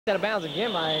Out of bounds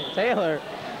again by Taylor.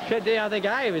 Good deal. I think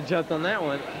I even jumped on that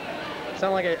one.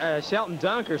 Sounded like a Shelton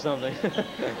dunk or something.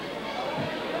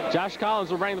 Josh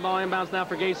Collins will bring the ball inbounds now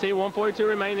for Gate C. 1:42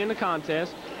 remaining in the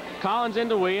contest. Collins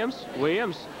into Williams.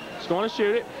 Williams is going to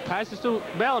shoot it. Passes to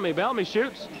Bellamy. Bellamy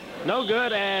shoots. No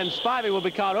good, and Spivey will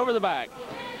be caught over the back.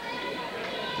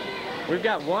 We've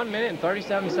got 1 minute and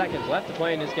 37 seconds left to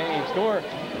play in this game. Score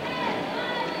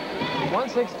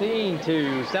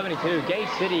 116-72. Gate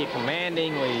City a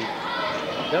commanding lead.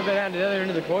 They'll go down to the other end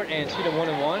of the court and shoot a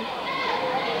 1-and-1.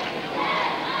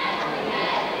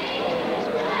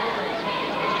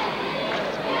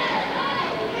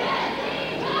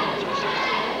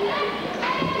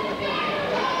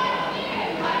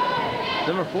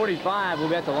 Number 45 will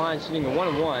be at the line shooting a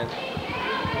 1-and-1.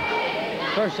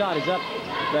 First shot is up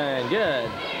and good.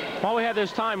 While we have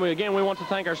this time, we want to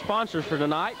thank our sponsors for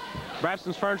tonight.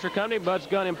 Braxton's Furniture Company, Bud's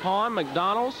Gun and Pawn,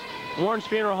 McDonald's, Warren's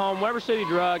Funeral Home, Weber City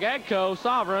Drug, Agco,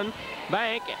 Sovereign,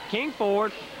 Bank, King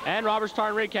Ford, and Robert's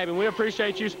Tartan Recaping. We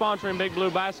appreciate you sponsoring Big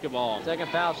Blue basketball. Second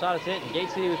foul shot is hit, and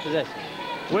Gate City with possession.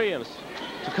 Williams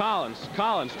to Collins.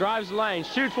 Collins drives the lane,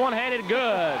 shoots one-handed,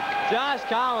 good. Josh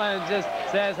Collins just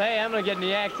says, hey, I'm going to get in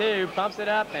the act too, pumps it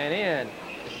up and in.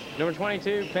 Number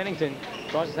 22, Pennington,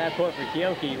 crosses half court for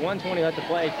Keokee. 1:20 left to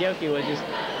play. Keokee would just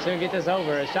soon get this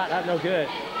over. A shot up, no good.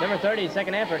 Number 30,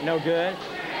 second effort, no good.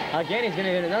 Again, he's going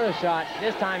to hit another shot.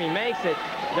 This time he makes it.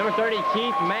 Number 30,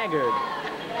 Keith Maggard.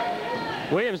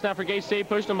 Williams now for Gate C,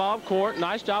 pushing the ball up court.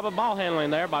 Nice job of ball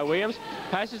handling there by Williams.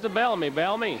 Passes to Bellamy.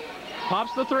 Bellamy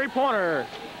pops the three-pointer.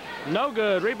 No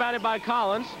good. Rebounded by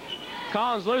Collins.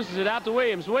 Collins loses it out to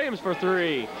Williams. Williams for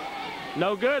three.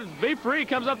 No good. Be free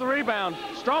comes up the rebound.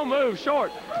 Strong move,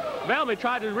 short. Bellamy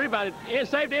tried to rebound it.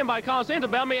 Saved in by Collins into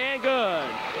Bellamy, and good.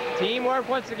 Teamwork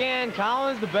once again.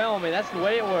 Collins to Bellamy. That's the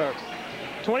way it works.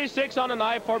 26 on the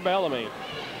night for Bellamy.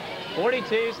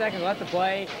 42 seconds left to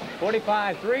play.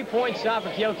 45, three-point shot for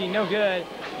Keokee, no good.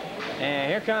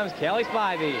 And here comes Kelly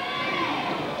Spivey.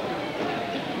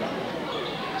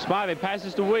 Spivey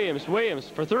passes to Williams. Williams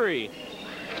for three.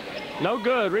 No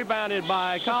good. Rebounded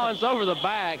by Collins over the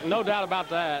back. No doubt about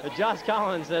that. But Josh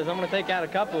Collins says, I'm going to take out a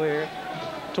couple here.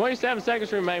 27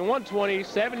 seconds remain.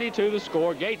 120-72 the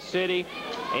score. Gate City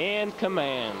in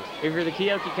command. If you're the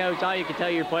Keokee coach, all you can tell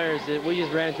your players is that we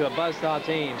just ran into a buzzsaw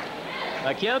team.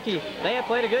 Keokee, they have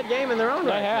played a good game in their own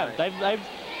right. They have.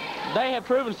 They have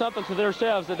proven something to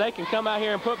themselves that they can come out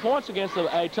here and put points against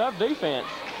a tough defense.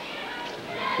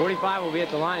 45 will be at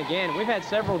the line again. We've had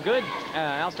several good,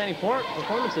 outstanding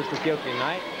performances for Keokee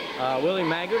tonight. Willie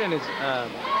Maggard and his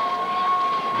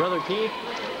brother Keith.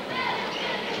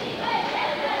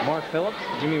 Mark Phillips,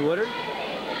 Jimmy Woodard.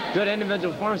 Good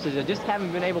individual performances that just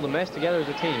haven't been able to mesh together as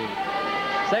a team.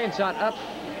 Second shot up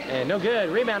and no good.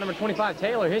 Rebound number 25,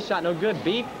 Taylor. His shot no good.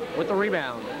 Beef with the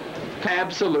rebound.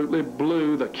 Absolutely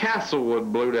blew the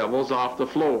Castlewood Blue Devils off the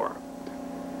floor.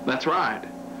 That's right.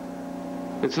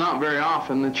 It's not very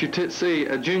often that you see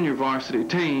a junior varsity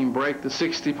team break the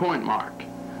 60-point mark,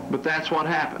 but that's what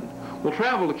happened. We'll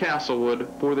travel to Castlewood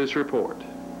for this report.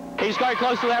 He's very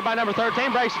close to there by number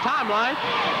 13, breaks the timeline.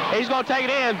 He's going to take it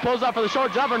in, pulls up for the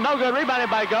short jumper, no good, rebounded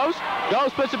by Ghost.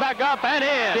 Ghost puts it back up and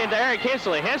in. Into Eric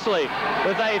Hensley. Hensley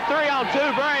with a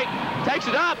 3-on-2 break, takes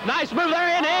it up, nice move there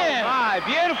and in. Right,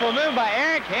 beautiful move by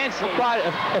Eric Hensley. Quite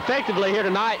effectively here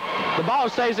tonight. The ball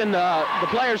stays in the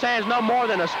player's hands no more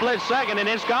than a split second and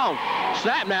it's gone.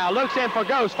 Snap now, looks in for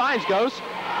Ghost, finds Ghost.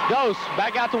 Ghost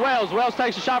back out to Wells. Wells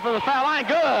takes a shot from the foul line.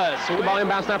 Good. So the ball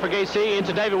inbounds now for Gate C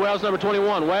into David Wells, number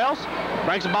 21. Wells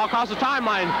brings the ball across the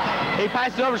timeline. He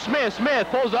passes over to Smith. Smith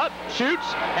pulls up,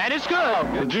 shoots, and it's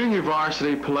good. The junior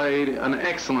varsity played an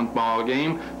excellent ball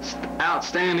game.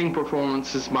 Outstanding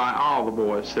performances by all the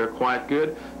boys. They're quite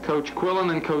good. Coach Quillen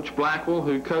and Coach Blackwell,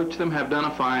 who coached them, have done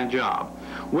a fine job.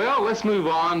 Well, let's move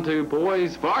on to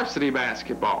boys varsity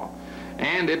basketball.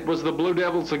 And it was the Blue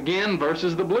Devils again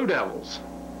versus the Blue Devils.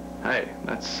 Hey,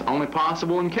 that's only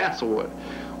possible in Castlewood.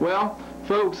 Well,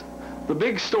 folks, the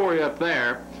big story up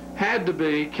there had to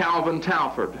be Calvin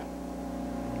Talford.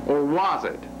 Or was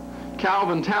it?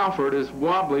 Calvin Talford is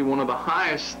probably one of the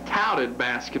highest touted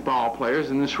basketball players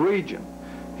in this region.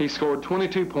 He scored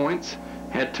 22 points,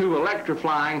 had 2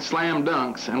 electrifying slam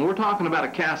dunks, and we're talking about a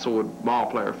Castlewood ball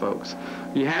player, folks.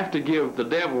 You have to give the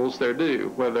Devils their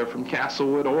due, whether they're from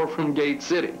Castlewood or from Gate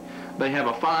City. They have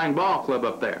a fine ball club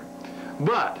up there.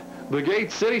 But the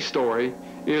Gate City story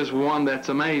is one that's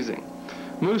amazing.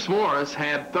 Moose Morris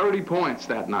had 30 points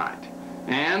that night.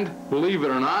 And, believe it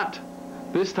or not,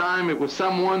 this time it was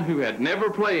someone who had never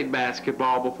played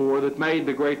basketball before that made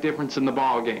the great difference in the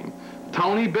ball game.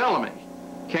 Tony Bellamy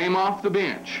came off the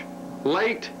bench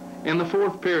late in the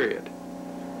 4th period.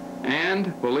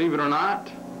 And, believe it or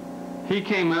not, he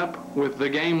came up with the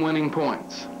game-winning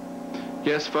points.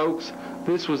 Yes, folks,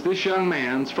 this was this young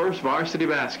man's first varsity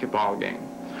basketball game.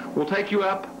 We'll take you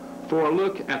up for a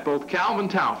look at both Calvin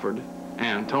Talford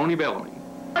and Tony Bellamy.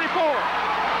 34.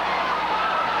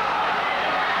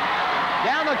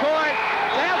 Down the court.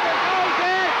 Samson goes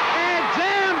in and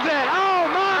jams it. Oh,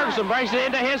 my! Ferguson brings it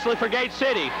into Hensley for Gate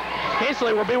City.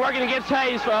 Hensley will be working against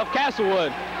Hayes of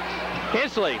Castlewood.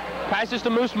 Hensley passes to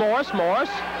Moose Morris. Morris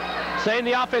setting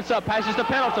the offense up. Passes to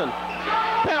Pendleton.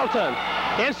 Pendleton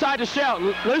inside to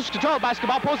Shelton. Loses control of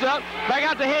basketball. Pulls it up. Back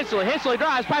out to Hensley. Hensley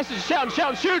drives. Passes to Shelton.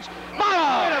 Shelton shoots.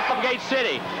 Bottom from Gate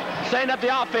City. Setting up the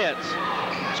offense.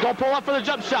 He's going to pull up for the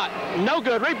jump shot. No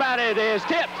good. Rebounded is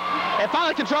tipped. And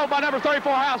finally controlled by number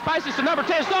 34 House. Passes to number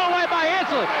 10. Stolen away by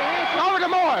Hensley. Over to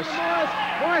Morris.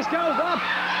 Morris goes up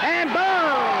and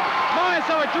boom! Morris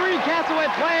over 3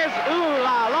 Castlewood players. Ooh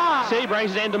la la! C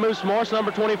brings it into Moose Morris, number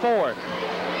 24.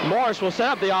 Morris will set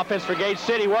up the offense for Gate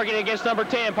City, working against number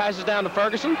 10. Passes down to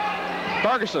Ferguson.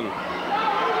 Ferguson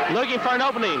looking for an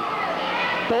opening.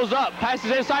 Pulls up,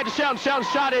 passes inside to Shelton. Shelton's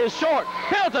shot is short.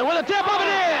 Pendleton with a tip of it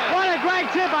in. What a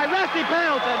great tip by Rusty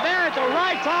Pendleton. There at the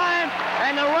right time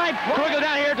and the right point. Quickly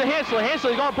down here to Hensley.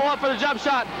 Hensley's going to pull up for the jump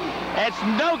shot. It's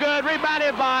no good.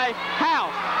 Rebounded by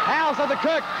House. House of the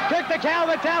Cook. Cook to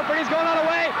Calvin Talford. He's going on the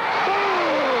way.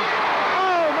 Boom!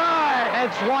 Oh, my! And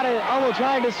swatted. Almost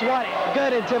trying to swat it.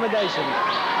 Good intimidation.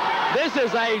 This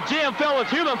is a gym filled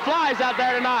with human flies out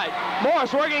there tonight.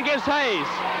 Morris working against Hayes.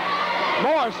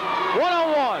 Morris,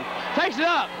 one-on-one. Takes it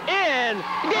up. In.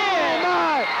 Again. Oh,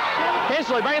 my!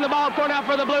 Hensley bringing the ball up court out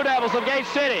for the Blue Devils of Gate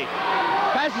City.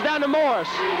 Passes down to Morris.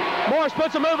 Morris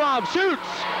puts a move on. Shoots.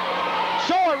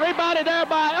 Short. Rebounded there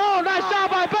by, oh, nice job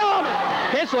by Bellamy.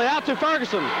 Hensley out to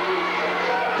Ferguson.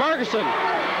 Ferguson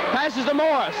passes to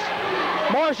Morris.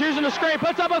 Morris using the screen.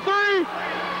 Puts up a 3.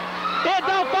 It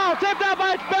don't fall. Tipped out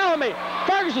by Bellamy.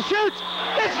 Ferguson shoots.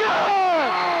 It's good. Oh,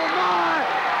 my!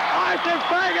 Arthur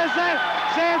Ferguson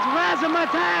sends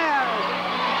Razzmatazz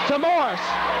to Morris.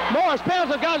 Morris,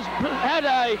 Pendleton had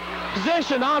a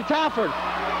position on Talford.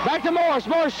 Back to Morris.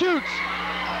 Morris shoots.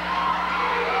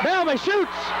 Bellamy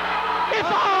shoots. It's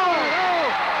on! Oh,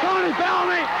 Tony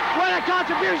Bellamy, what a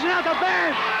contribution out the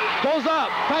bench. Pulls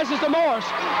up, passes to Morris.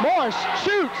 Morris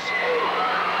shoots.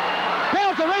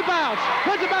 Pendleton rebounds,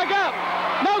 puts it back up.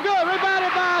 No good.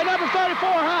 Rebounded by number 34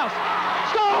 House.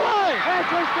 Stole away.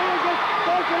 Hensley steals it,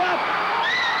 pulls it up.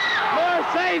 Morris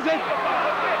saves it.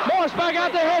 Morris back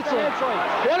out to Hensley.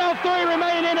 1:03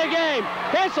 remaining in the game.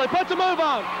 Hensley puts a move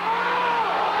on.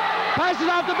 Passes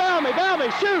off to Bellamy.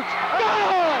 Bellamy shoots.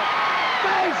 Good!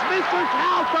 Face Mr.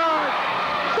 Talford.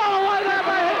 Stole away there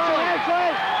by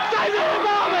Hensley. Saves it to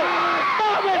Bellamy.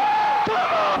 Bellamy,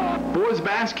 come on! Boys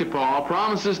basketball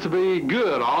promises to be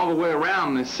good all the way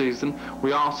around this season.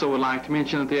 We also would like to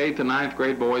mention that the 8th and 9th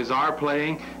grade boys are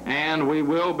playing, and we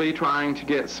will be trying to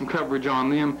get some coverage on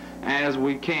them as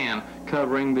we can,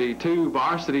 covering the 2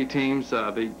 varsity teams,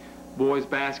 the boys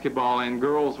basketball and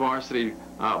girls varsity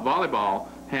volleyball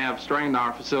have strained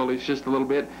our facilities just a little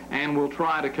bit, and we'll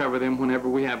try to cover them whenever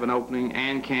we have an opening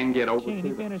and can get over to He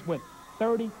them. finished with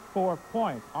 34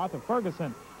 points. Arthur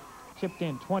Ferguson chipped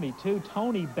in 22.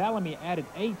 Tony Bellamy added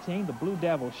 18. The Blue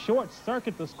Devils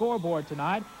short-circuit the scoreboard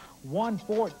tonight.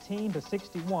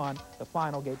 114-61, the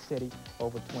final. Gate City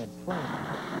over Twin Springs.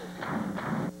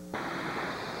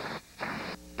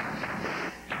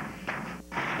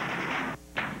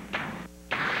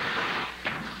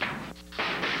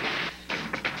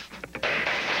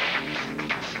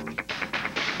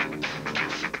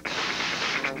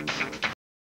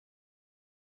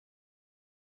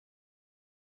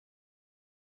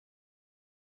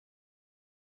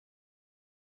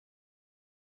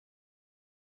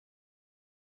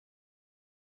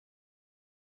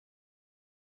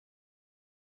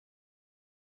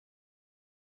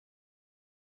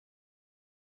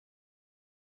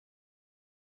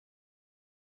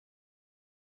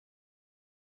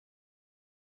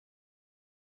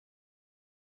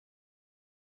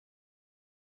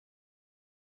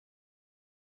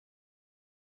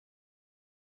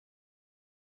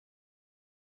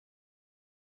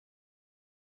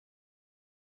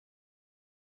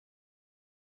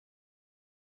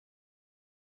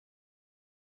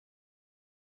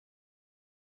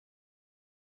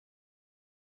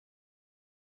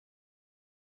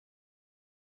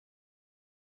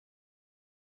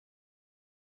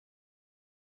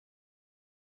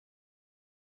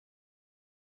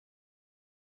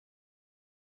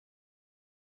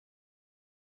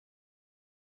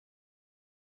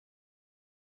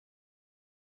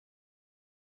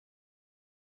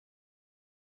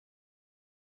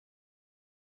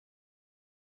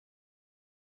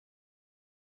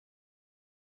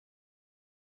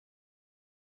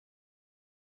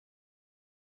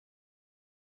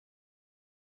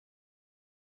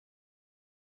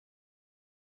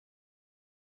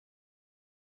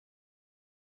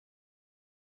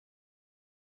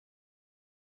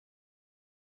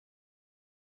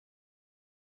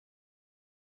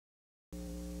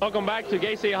 Welcome back to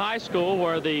Gate City High School,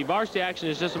 where the varsity action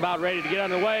is just about ready to get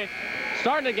underway.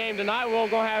 Starting the game tonight, we're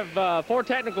going to have 4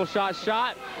 technical shots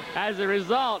shot as a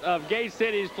result of Gate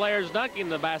City's players dunking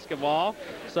the basketball.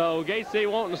 So Gate City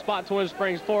wanting to spot Twin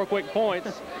Springs 4 quick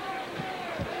points.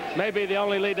 Maybe the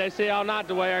only lead they see all night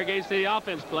the way our Gate City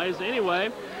offense plays. Anyway,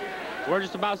 we're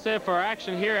just about set for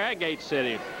action here at Gate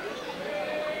City.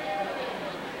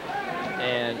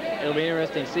 And it'll be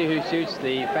interesting to see who shoots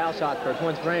the foul shot for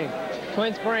Twin Springs.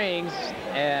 Twin Springs,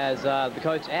 as the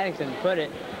coach Addington put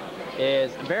it,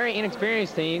 is a very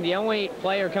inexperienced team. The only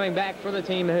player coming back for the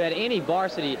team who had any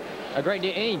varsity, a great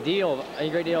deal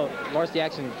of varsity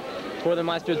action for them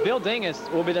last year is Bill Dingus.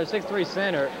 Will be their 6'3"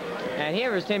 center, and he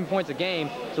averages 10 points a game.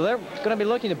 So they're going to be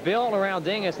looking to build around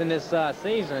Dingus in this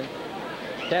season.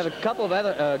 They have a couple of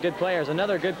other good players,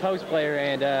 another good post player,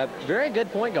 and very good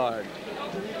point guard.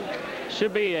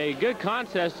 Should be a good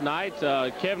contest tonight.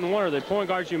 Kevin Warner, the point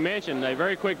guard you mentioned, a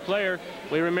very quick player.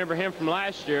 We remember him from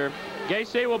last year. Gate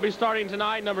City will be starting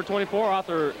tonight. Number 24,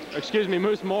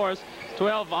 Moose Morris.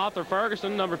 12, Arthur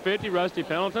Ferguson. Number 50, Rusty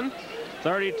Pendleton.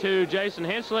 32, Jason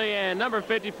Hensley. And number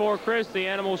 54, Chris the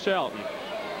Animal Shelton.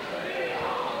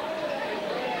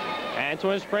 And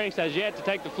Twin Springs has yet to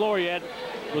take the floor yet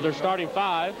with their starting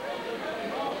 5.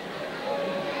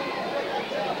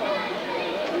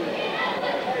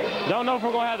 Don't know if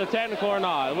we're going to have the technical or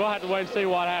not. We'll have to wait and see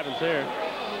what happens here.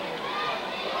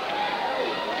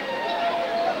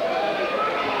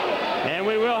 And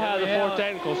we will have the 4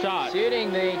 technical shots.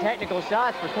 Shooting the technical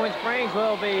shots for Twin Springs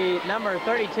will be number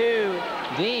 32,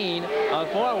 Dean,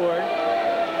 forward.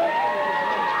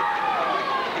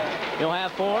 He'll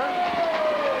have 4.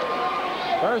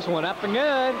 First one up and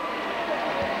good.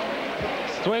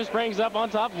 Twin Springs up on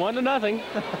top, 1-0.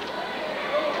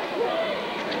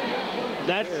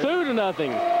 That's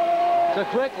 2-0. So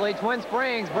quickly, Twin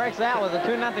Springs breaks out with a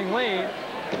 2-0 lead.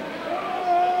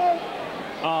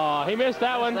 Oh, he missed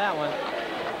that one. That one.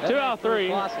 2 out of 3.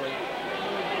 Costly.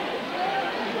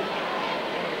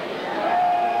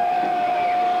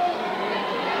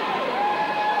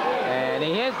 And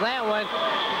he hits that one.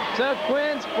 So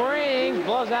Twin Springs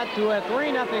blows out to a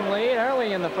 3-0 lead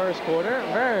early in the first quarter,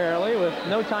 very early, with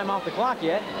no time off the clock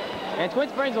yet. And Twin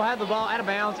Springs will have the ball out of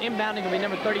bounds. Inbounding will be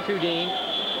number 32, Dean.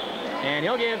 And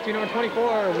he'll give to number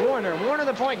 24, Warner. Warner,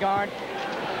 the point guard.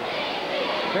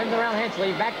 Spins around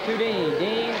Hensley, back to Dean.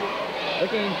 Dean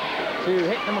looking to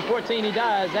hit number 14. He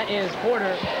does. That is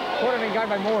Porter. Porter being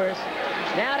guarded by Morris.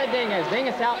 Now to Dingus.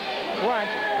 Dingus out front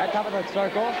at top of the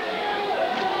circle.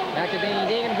 Back to Dean.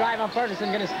 Dean going to drive on Ferguson.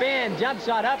 Going to spin. Jump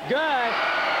shot up. Good.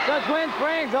 So Twin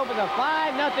Springs opens a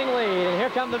 5-0 lead. And here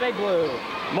come the Big Blue.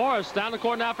 Morris down the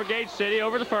court now for Gate City,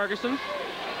 over to Ferguson.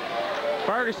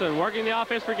 Ferguson working the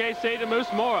offense for Gate City to Moose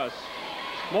Morris.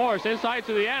 Morris inside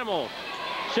to the Animal.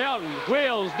 Shelton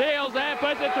wheels, deals, and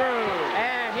puts it through.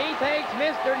 And he takes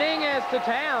Mr. Dingus to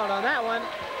town on that one.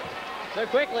 So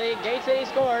quickly, Gate City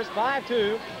scores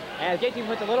 5-2 as Gate City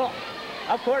puts a little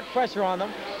up-court pressure on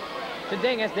them. To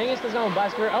Dingus. Dingus, the zone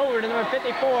buster. Over to number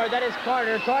 54. That is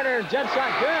Carter. Carter, jump shot,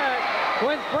 good.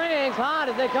 Twin Springs hot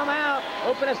as they come out.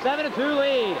 Open a 7-2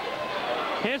 lead.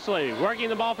 Hensley working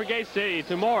the ball for Gate City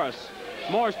to Morris.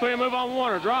 Morris putting a move on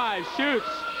Warner. Drives, shoots.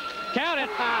 Count it.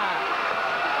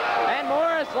 And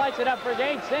Morris lights it up for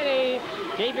Gate City,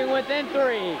 keeping within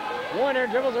 3. Warner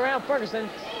dribbles around Ferguson.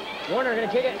 Warner going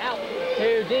to kick it out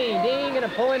to Dean. Dean going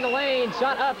to pull in the lane.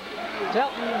 Shot up.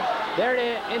 Shelton there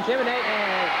to intimidate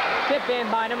and tipped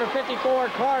in by number 54,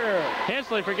 Carter.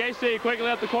 Hensley for Gate City quickly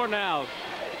up the court now.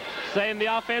 Setting the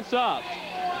offense up.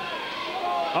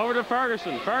 Over to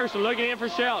Ferguson. Ferguson looking in for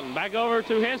Shelton. Back over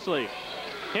to Hensley.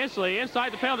 Hensley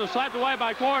inside the penalty, slapped away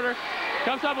by Carter.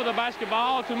 Comes up with a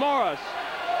basketball to Morris.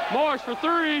 Morris for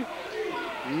 3.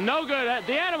 No good.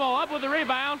 The Animal up with the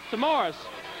rebound to Morris.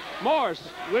 Morris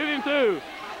weaving through.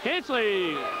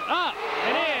 Hensley up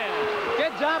and in.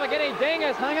 Good job of getting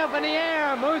Dingus hung up in the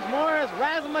air. Moose Morris,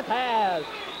 razzmatazz.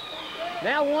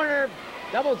 Now Warner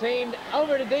double teamed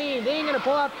over to Dean. Dean going to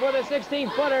pull up for the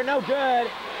 16-footer. No good.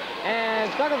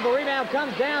 And struggles the rebound,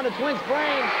 comes down to Twin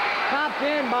Springs. Popped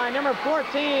in by number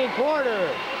 14, Porter.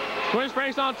 Twin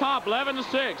Springs on top,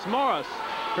 11-6. Morris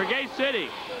for Gate City.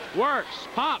 Works,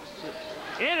 pops,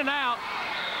 in and out.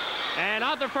 And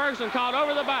Arthur Ferguson caught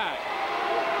over the back.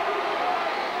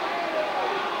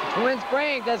 Twin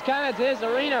Springs has come into this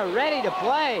arena ready to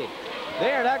play.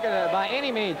 They're not going to, by any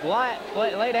means,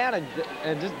 lay down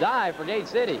and just dive for Gate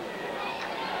City.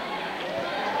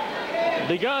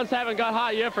 The guns haven't got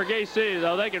hot yet for Gate City,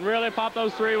 though. They can really pop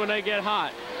those 3 when they get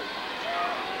hot.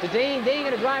 To Dean. Dean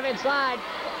going to drive inside.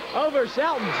 Over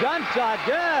Shelton. Jump shot.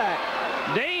 Good.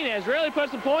 Dean has really put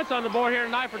some points on the board here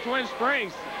tonight for Twin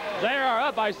Springs. They are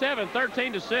up by 7,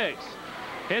 13-6.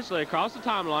 Hensley across the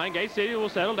timeline. Gate City will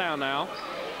settle down now.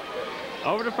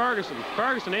 Over to Ferguson.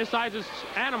 Ferguson inside his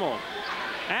Animal.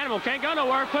 Animal can't go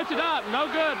nowhere. Puts it up. No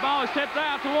good. Ball is tipped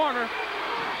out to Warner.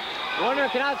 Warner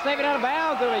cannot save it out of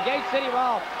bounds. It'll be Gate City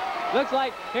ball. Looks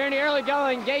like here in the early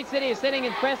going, Gate City is sitting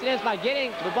in precedence by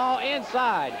getting the ball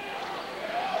inside.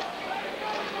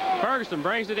 Ferguson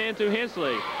brings it into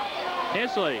Hensley.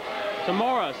 Hensley to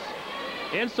Morris.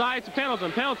 Inside to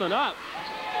Pendleton. Pendleton up.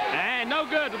 And no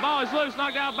good. The ball is loose.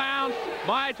 Knocked out of bounds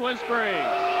by Twin Springs.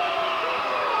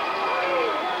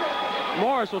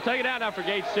 Morris will take it out now for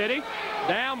Gate City.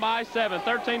 Down by 7,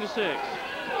 13-6.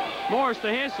 Morris to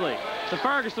Hensley. To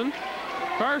Ferguson.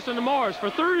 Ferguson to Morris for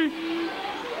 3.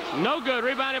 No good.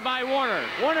 Rebounded by Warner.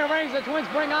 Warner brings the Twin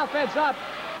Spring offense up.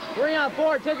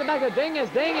 3-on-4. Takes it back to Dingus.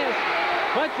 Dingus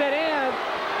puts it in.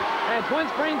 And Twin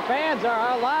Spring fans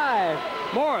are alive.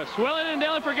 Morris, willing and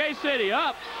dealing for Gate City.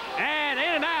 Up and in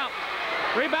and out.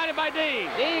 Rebounded by Dean.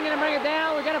 Dean gonna bring it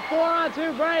down. We got a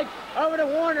 4-on-2 break. Over to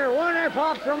Warner. Warner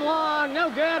pops from long. No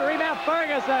good. Rebound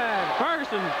Ferguson.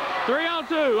 Ferguson,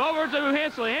 3-on-2. Over to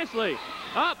Hensley. Hensley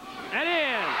up and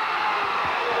in.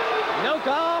 No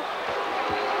call.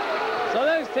 So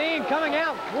this team coming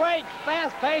out. Great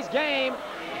fast-paced game.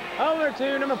 Over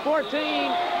to number 14.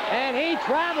 And he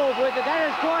traveled with it. That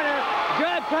is corner.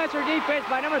 Good pressure defense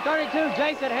by number 32,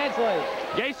 Jason Hensley.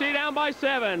 Gate City down by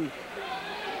 7.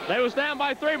 They was down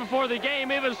by 3 before the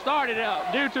game even started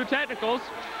due to technicals.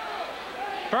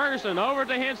 Ferguson over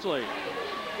to Hensley.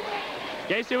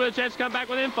 Gate City with a chance to come back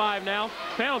within 5 now.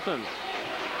 Pendleton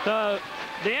to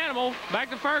the Animal. Back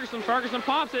to Ferguson. Ferguson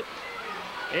pops it.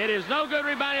 It is no good.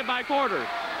 Rebounded by Carter.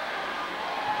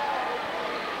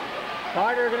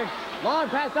 Carter going to long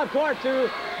pass up court to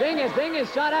Dingus.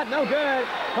 Dingus shot up, no good.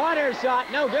 Carter's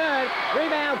shot, no good.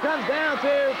 Rebound comes down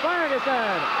to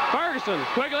Ferguson. Ferguson,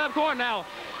 quickly up court now.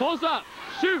 Pulls up,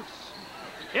 shoots.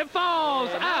 It falls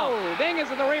out. No. Dingus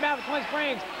with the rebound for Twin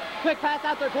Springs. Quick pass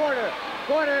out to Carter.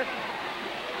 Carter,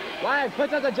 wide,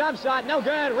 puts up the jump shot, no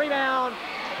good. Rebound.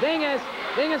 Dingus.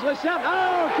 Dingus with Shelton.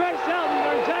 Oh, Chris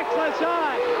Shelton rejects the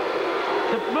shot.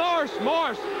 Morris,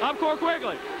 Morris, up court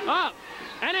quickly. Up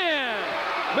and in.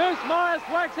 Moose Morris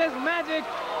works his magic.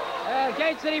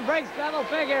 Gate City breaks double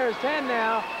figures. 10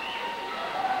 now.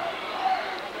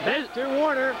 Back to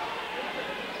Warner.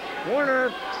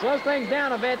 Warner slows things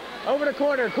down a bit. Over to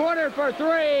Carter. Carter for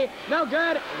 3. No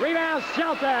good. Rebound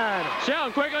Shelton.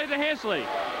 Shelton quickly to Hensley.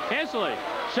 Hensley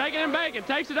shaking and baking.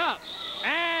 Takes it up.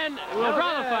 And will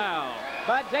draw the foul.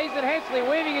 But Jason Hensley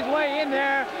weaving his way in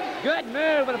there. Good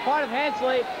move on the part of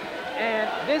Hensley. And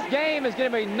this game is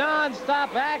going to be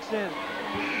non-stop action.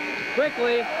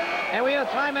 Quickly. And we have a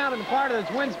timeout on the part of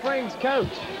the Twin Springs coach.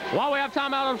 While we have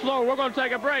timeout on the floor, we're going to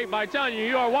take a break by telling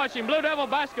you are watching Blue Devil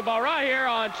basketball right here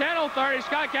on Channel 30,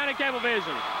 Scott County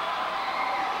Cablevision.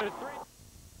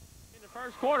 In the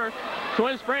first quarter,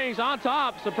 Twin Springs on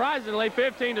top, surprisingly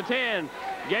 15-10.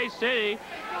 Gate City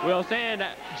will send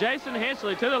Jason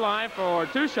Hensley to the line for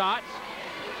 2 shots.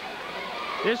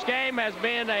 This game has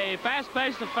been a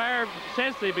fast-paced affair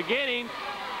since the beginning.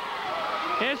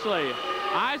 Hensley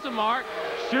eyes the mark,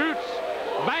 shoots,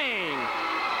 bang.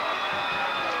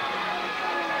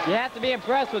 You have to be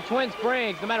impressed with Twin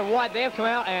Springs, no matter what. They have come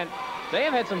out and they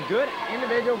have had some good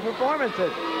individual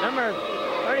performances. Number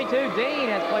 32, Dean,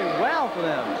 has played well for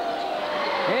them.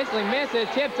 Hensley misses,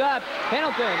 tipped up.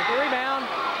 Pendleton with the rebound.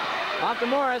 Off to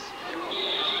Morris.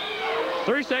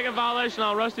 3-second violation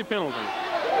on Rusty Pendleton.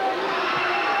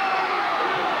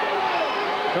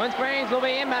 Twin Springs will be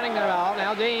inbounding the ball.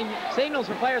 Now Dean signals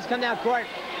for players to come down court.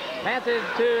 Passes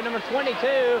to number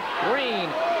 22, Green.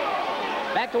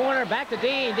 Back to Warner, back to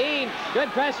Dean. Dean, good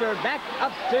pressure, back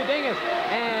up to Dingus.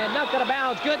 And knocked out of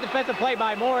bounds. Good defensive play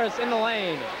by Morris in the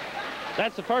lane.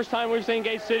 That's the first time we've seen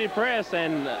Gate City press,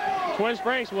 and Twin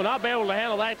Springs will not be able to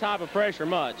handle that type of pressure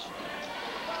much.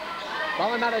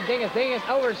 Falling by the Dingus. Dingus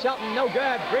over Shelton, no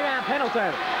good. Rebound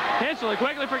Pendleton. Hensley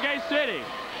quickly for Gate City.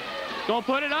 Gonna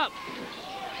put it up.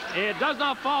 It does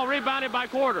not fall, rebounded by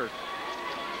Carter.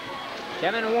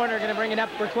 Kevin Warner going to bring it up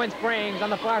for Twin Springs on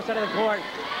the far side of the court.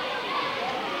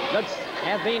 Looks,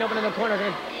 has Dean open in the corner.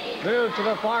 Going to move to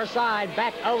the far side.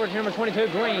 Back over to number 22,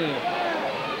 Green.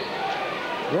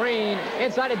 Green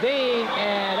inside of Dean.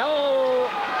 And, oh,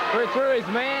 through his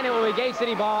man. It will be Gate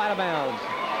City ball out of bounds.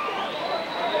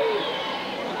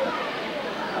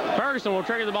 Ferguson will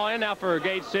trigger the ball in now for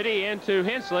Gate City into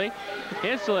Hensley.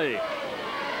 Hensley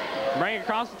bring it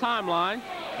across the timeline.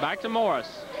 Back to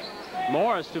Morris.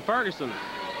 Morris to Ferguson.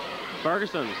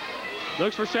 Ferguson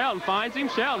looks for Shelton, finds him.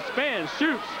 Shelton spins,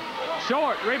 shoots,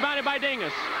 short, rebounded by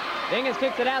Dingus. Dingus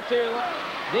kicks it out to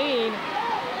Dean.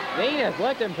 Dean has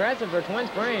looked impressive for Twin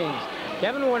Springs.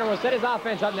 Kevin Warner will set his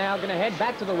offense up now. Going to head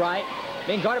back to the right.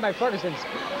 Being guarded by Ferguson.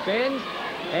 Spins.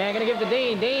 And going to give to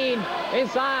Dean. Dean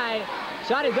inside.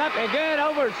 Shot is up and good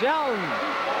over Shelton.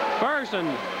 Ferguson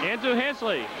into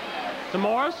Hensley. To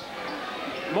Morris.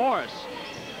 Morris.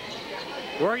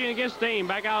 Working against Dean.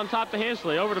 Back out on top to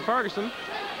Hensley. Over to Ferguson.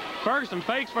 Ferguson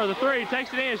fakes for the three.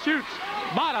 Takes it in. Shoots.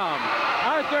 Bottom.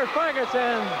 Arthur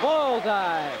Ferguson.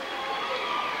 Bullseye.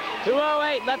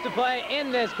 2:08 left to play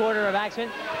in this quarter of action.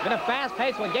 Been a fast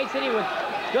pace with Gate City with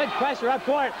good pressure up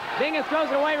court. Dingus throws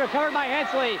it away, recovered by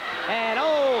Hensley. And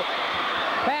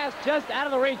pass just out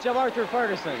of the reach of Arthur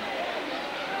Ferguson.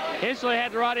 Hensley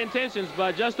had the right intentions,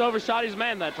 but just overshot his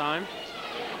man that time.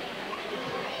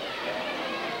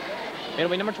 It'll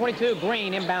be number 22,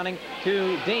 Green, inbounding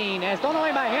to Dean. And stolen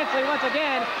away by Hensley once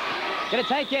again. Gonna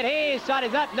take it. His shot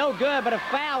is up, no good, but a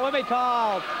foul will be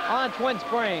called on Twin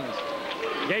Springs.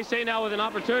 Gate now with an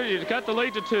opportunity to cut the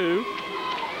lead to 2.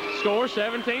 Score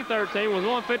 17-13 with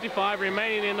 1:55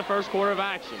 remaining in the first quarter of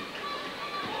action.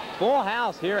 Full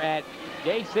house here at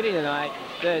Gate City tonight.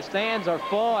 The stands are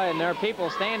full and there are people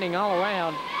standing all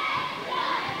around.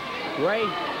 Great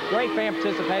fan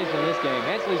participation in this game.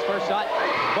 Hensley's first shot,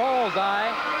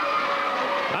 bullseye.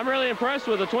 I'm really impressed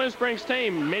with the Twin Springs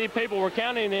team. Many people were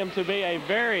counting them to be a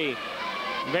very,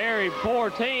 very poor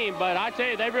team, but I tell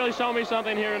you, they've really shown me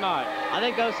something here tonight. I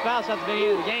think those foul shots at the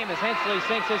beginning of the game as Hensley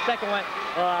sinks his second one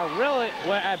are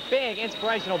a big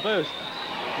inspirational boost.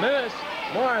 Morris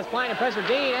applying the pressure.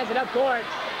 Dean has it up court.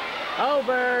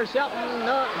 Over Shelton,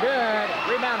 no good.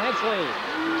 Rebound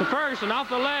Hensley. To Ferguson, off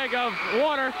the leg of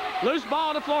Warner. Loose ball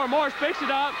on the floor. Morris picks it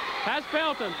up. Has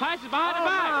Pelton. Passes behind the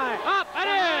back. Up and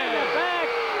in. Back.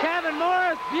 Kevin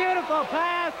Morris, beautiful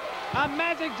pass. A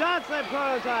Magic Johnson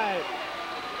prototype.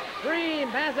 Green,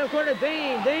 pass up court to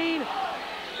Dean. Dean.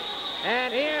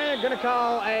 And here, going to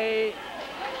call a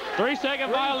 3-second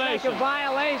violation. 3-second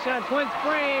violation on Twin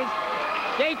Springs.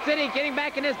 Gate City getting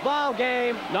back in this ball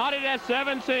game. Knotted at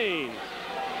 17.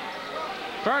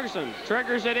 Ferguson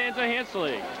triggers it into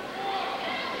Hensley.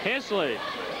 Hensley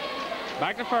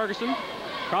back to Ferguson.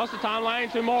 Across the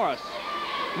timeline to Morris.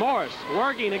 Morris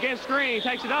working against screen.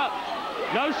 Takes it up.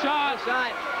 No shot.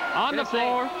 On the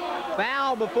floor.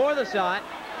 Foul before the shot.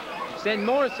 Send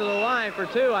Morris to the line for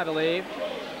 2, I believe.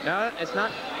 No, it's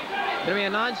not. Going to be a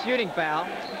non-shooting foul.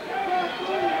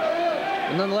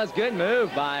 And nonetheless, good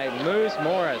move by Moose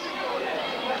Morris.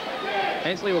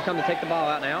 Hensley will come to take the ball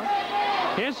out now.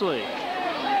 Hensley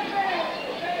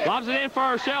lobs it in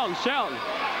for Shelton. Shelton,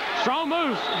 strong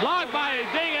moves, blocked by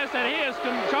Dingus, and he is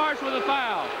charged with a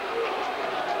foul.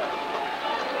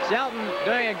 Shelton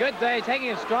doing a good day, taking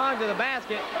it strong to the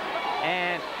basket.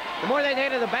 And the more they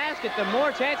take to the basket, the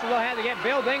more chances they'll have to get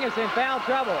Bill Dingus in foul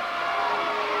trouble.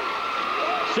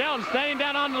 Shelton staying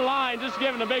down on the line, just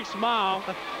giving a big smile.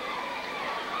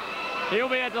 He'll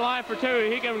be at the line for 2.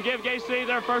 He can give Gate City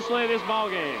their first lead of this ball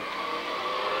game.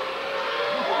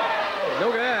 No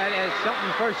good as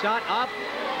Shelton's first shot up.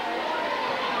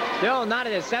 Still not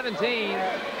at 17.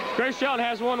 Chris Shelton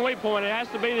has one weak point. It has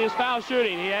to be his foul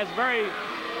shooting. He has very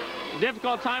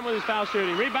difficult time with his foul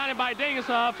shooting. Rebounded by Dingus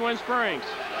off Twin Springs.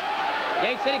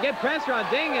 Gate City get pressure on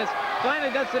Dingus.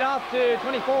 Finally ducks it off to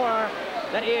 24.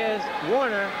 That is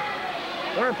Warner.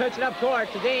 Warner puts it up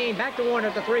court to Dean. Back to Warner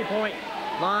at the 3-point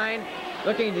line.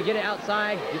 Looking to get it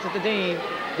outside. Gets it to Dean.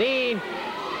 Dean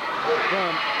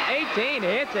from 18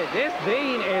 hits it. This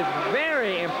Dean is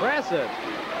very impressive.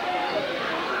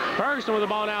 Ferguson with the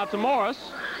ball now to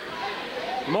Morris.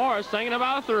 Morris thinking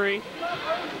about a 3.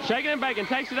 Shaking and baking.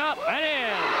 Takes it up and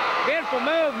in. Beautiful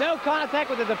move. No contact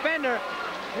with the defender.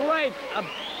 Great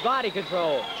body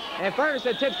control. And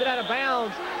Ferguson tips it out of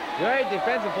bounds. Great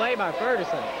defensive play by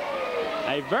Ferguson.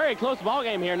 A very close ball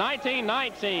game here,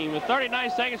 19-19, with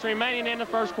 39 seconds remaining in the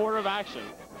first quarter of action.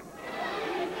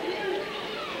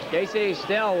 Gate City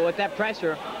still with that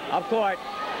pressure up court.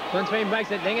 Twin Springs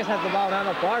breaks it. Dingus has the ball down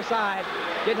the far side.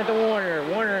 Gets it to Warner.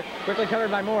 Warner quickly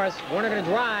covered by Morris. Warner going to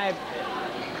drive.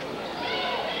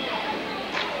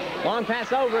 Long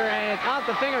pass over, and it's off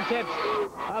the fingertips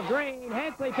of Green.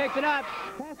 Hensley picks it up.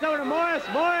 Pass over to Morris.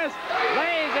 Morris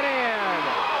lays it in.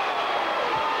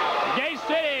 Gate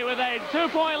City with a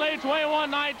 2-point lead,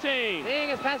 21-19.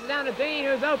 Dingus passes down to Dean,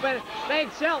 who's open.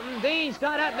 Fakes Shelton. Dean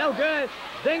shot up, no good.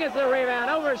 Dingus the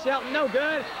rebound over Shelton, no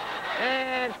good.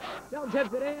 And Shelton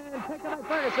tips it in, picked up by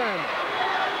Ferguson.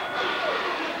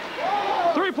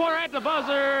 3-pointer at the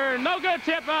buzzer, no good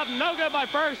tip up, no good by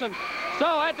Ferguson.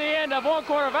 So at the end of 1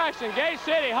 quarter of action, Gate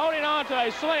City holding on to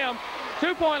a slim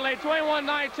 2-point lead,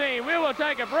 21-19. We will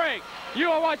take a break. You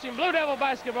are watching Blue Devil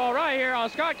basketball right here on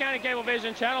Scott County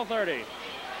Cablevision, Channel 30.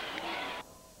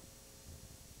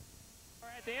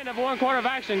 At the end of one quarter of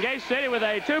action, Gate City with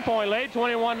a 2-point lead,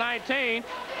 21-19.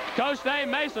 Coach Dave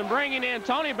Mason bringing in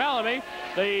Tony Bellamy,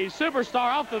 the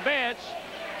superstar, off the bench,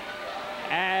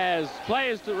 as play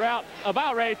is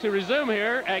about ready to resume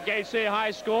here at Gate City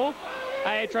High School.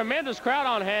 A tremendous crowd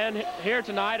on hand here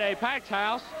tonight, a packed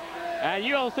house, and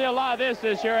you'll see a lot of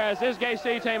this year, as this Gate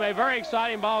City team a very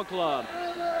exciting ball club.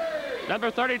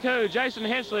 Number 32, Jason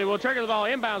Hensley, will trigger the ball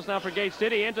inbounds now for Gate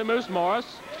City into Moose Morris.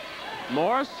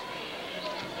 Morris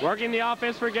working the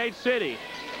offense for Gate City.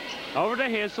 Over to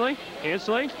Hensley.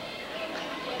 Hensley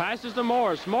passes to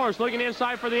Morris. Morris looking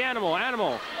inside for the Animal.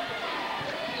 Animal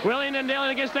wheeling and dealing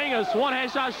against Dingus.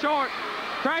 One-hand shot short.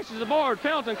 Crashes the board.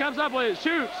 Pendleton comes up with it.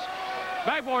 Shoots.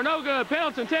 Backboard no good.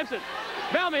 Pendleton tips it.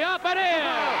 Bellamy up and in.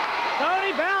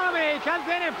 Tony Bellamy comes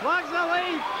in and plugs the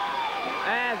lead.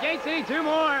 As Gate City 2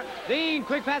 more. Dean,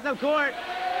 quick pass up court.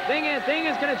 Dingus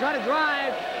going to try to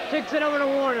drive. Kicks it over to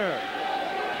Warner.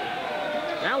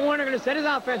 Now Warner going to set his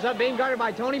offense up, being guarded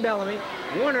by Tony Bellamy.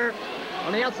 Warner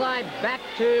on the outside, back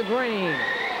to Green.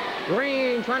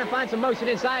 Green trying to find some motion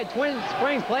inside. Twin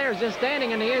Springs players just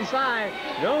standing on the inside.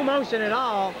 No motion at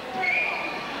all.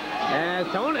 As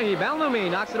Tony Bellamy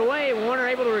knocks it away, Warner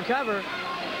able to recover.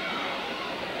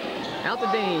 Out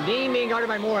to Dean. Dean being guarded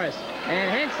by Morris. And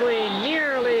Hensley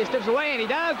nearly steps away, and he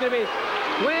does. Going to be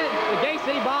the Gate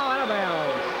City ball out of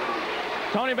bounds.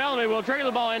 Tony Bellamy will trigger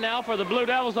the ball in now for the Blue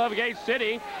Devils of Gate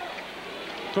City.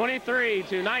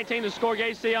 23-19 to score.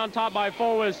 Gate City on top by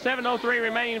 4 with 7:03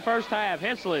 remaining first half.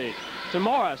 Hensley to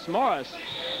Morris. Morris.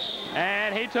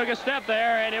 And he took a step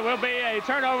there, and it will be a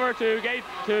turnover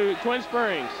to Twin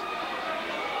Springs.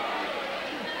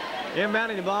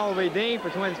 Inbounding the ball will be Dean for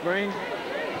Twin Springs.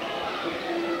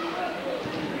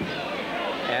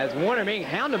 As Warner being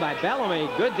hounded by Bellamy.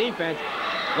 Good defense.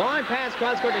 Long pass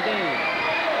cross court to Dean.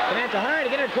 Gonna have to hurry to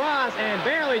get it across, and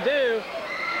barely do.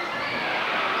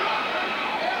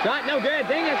 Shot no good.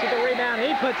 Dingus with the rebound.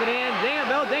 He puts it in.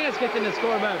 Bill Dingus gets in the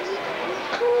scorebooks.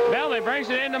 Bellamy brings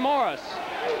it into Morris.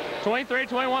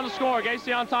 23-21 to score. Gate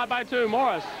City on top by 2.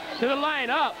 Morris to the lane,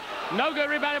 up. No good,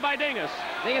 rebounded by Dingus.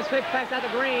 Dingus quick pass out to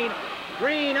Green.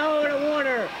 Green over to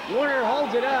Warner. Warner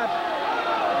holds it up.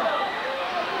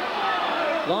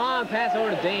 Long pass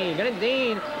over to Dean. Gonna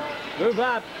Dean move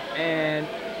up and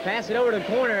pass it over to the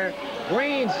corner.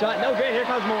 Green shot, no good. Here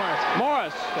comes Morris.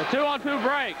 Morris, a 2-on-2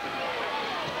 break.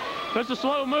 Puts a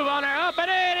slow move on there, up and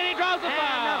in, and he draws the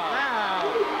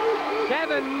foul.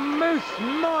 Kevin Moose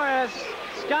Morris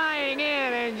skying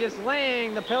in and just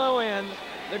laying the pillow in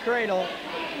the cradle.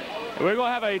 We're going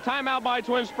to have a timeout by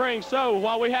Twin Springs. So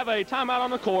while we have a timeout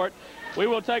on the court, we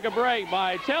will take a break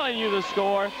by telling you the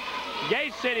score.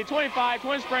 Gate City 25,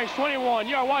 Twin Springs 21.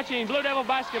 You are watching Blue Devil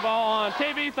basketball on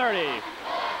TV 30.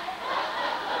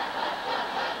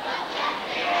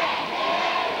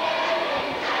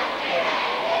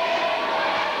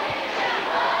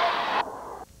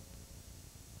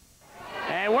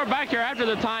 And we're back here after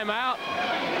the timeout,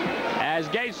 as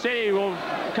Gate City will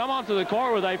come onto the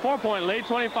court with a 4-point lead,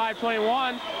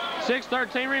 25-21,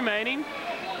 6:13 remaining.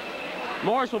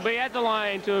 Morris will be at the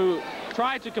line to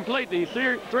try to complete the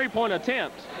three-point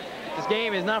attempt. This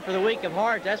game is not for the weak of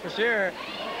heart, that's for sure.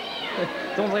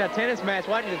 It's almost like a tennis match,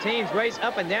 watching the teams race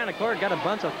up and down the court. Got a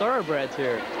bunch of thoroughbreds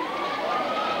here.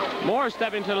 Morris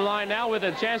stepping to the line now with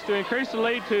a chance to increase the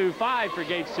lead to 5 for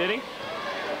Gate City.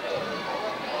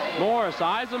 Morris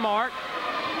eyes the mark.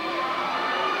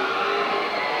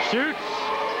 Shoots.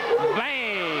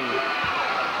 Bang.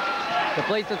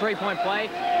 Completes the three-point play.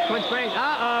 Twin Springs,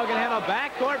 going to have a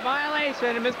backcourt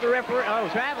violation, and Mr. Referee,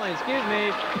 traveling, excuse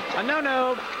me. A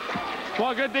no-no.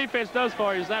 Well, good defense does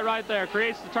for you. Is that right there?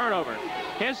 Creates the turnover.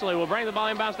 Hensley will bring the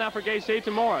ball inbounds now for Gate City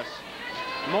to Morris.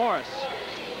 Morris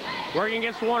working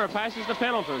against Warner, passes to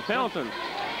Pendleton. Pendleton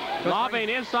lobbing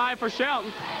inside for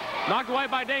Shelton. Knocked away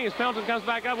by Dingus. Pendleton comes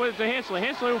back up with it to Hensley.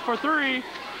 Hensley for 3.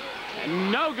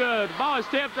 No good. The ball is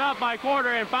tipped up by Quarter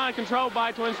and finally controlled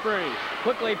by Twin Springs.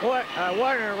 Quickly,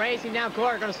 Warner racing down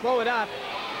court, going to slow it up.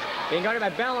 Being guarded by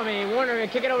Bellamy. Warner going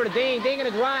to kick it over to Dean. Dean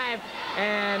going to drive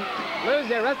and lose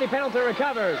it. Rusty Pendleton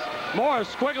recovers.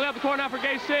 Morris quickly up the court now for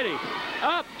Gate City.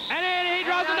 Up and in. He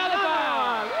draws another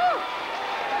foul.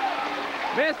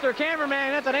 Mr.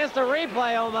 Cameraman, that's an instant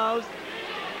replay almost.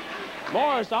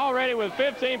 Morris already with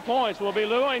 15 points will be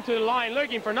going to the line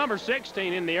looking for number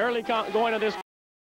 16 in the early going of this